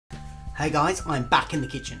Hey guys, I'm back in the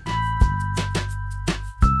kitchen.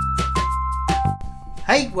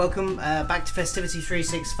 Hey, welcome back to Festivity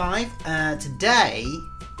 365. Today,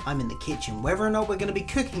 I'm in the kitchen. Whether or not we're going to be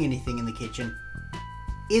cooking anything in the kitchen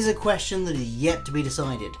is a question that is yet to be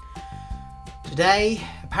decided. Today,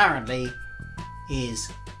 apparently,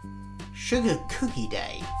 is Sugar Cookie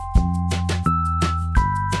Day.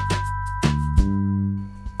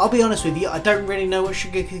 I'll be honest with you, I don't really know what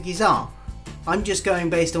sugar cookies are. I'm just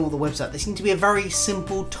going based on all the website. They seem to be a very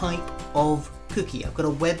simple type of cookie. I've got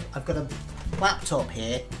a laptop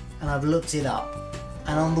here and I've looked it up.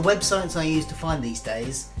 And on the websites I use to find these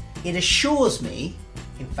days, it assures me,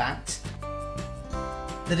 in fact,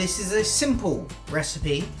 that this is a simple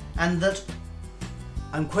recipe and that,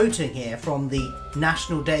 I'm quoting here from the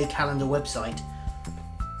National Day Calendar website,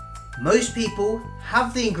 most people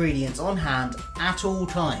have the ingredients on hand at all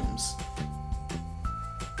times.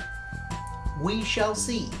 We shall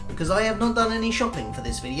see, because I have not done any shopping for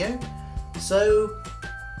this video, so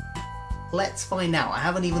let's find out. I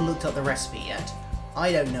haven't even looked up the recipe yet.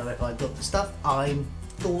 I don't know if I've got the stuff. I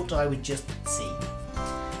thought I would just see.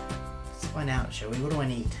 Let's find out, shall we? What do I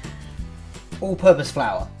need? All-purpose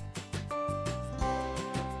flour.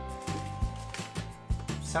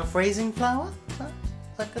 Self-raising flour? Is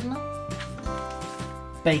that good enough?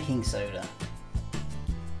 Baking soda.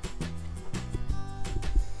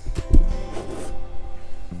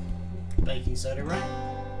 Baking soda, right?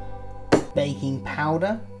 Baking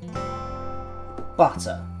powder.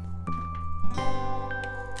 Butter.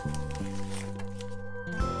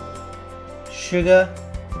 Sugar.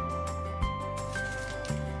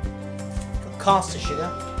 Got caster sugar.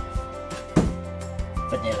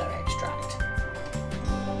 Vanilla extract.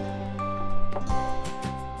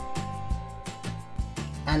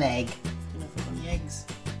 An egg. Don't know if I've got any eggs.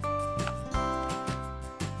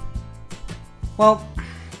 Well,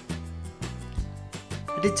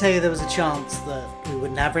 I did tell you there was a chance that we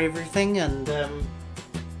wouldn't have everything, and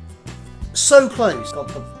so close. Got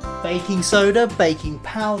the baking soda, baking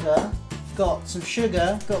powder, got some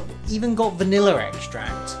sugar, even got vanilla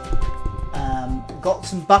extract, got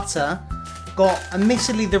some butter, got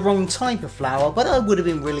admittedly the wrong type of flour, but I would have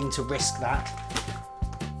been willing to risk that.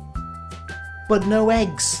 But no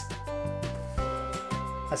eggs.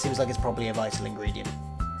 That seems like it's probably a vital ingredient.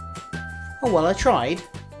 Oh well, I tried.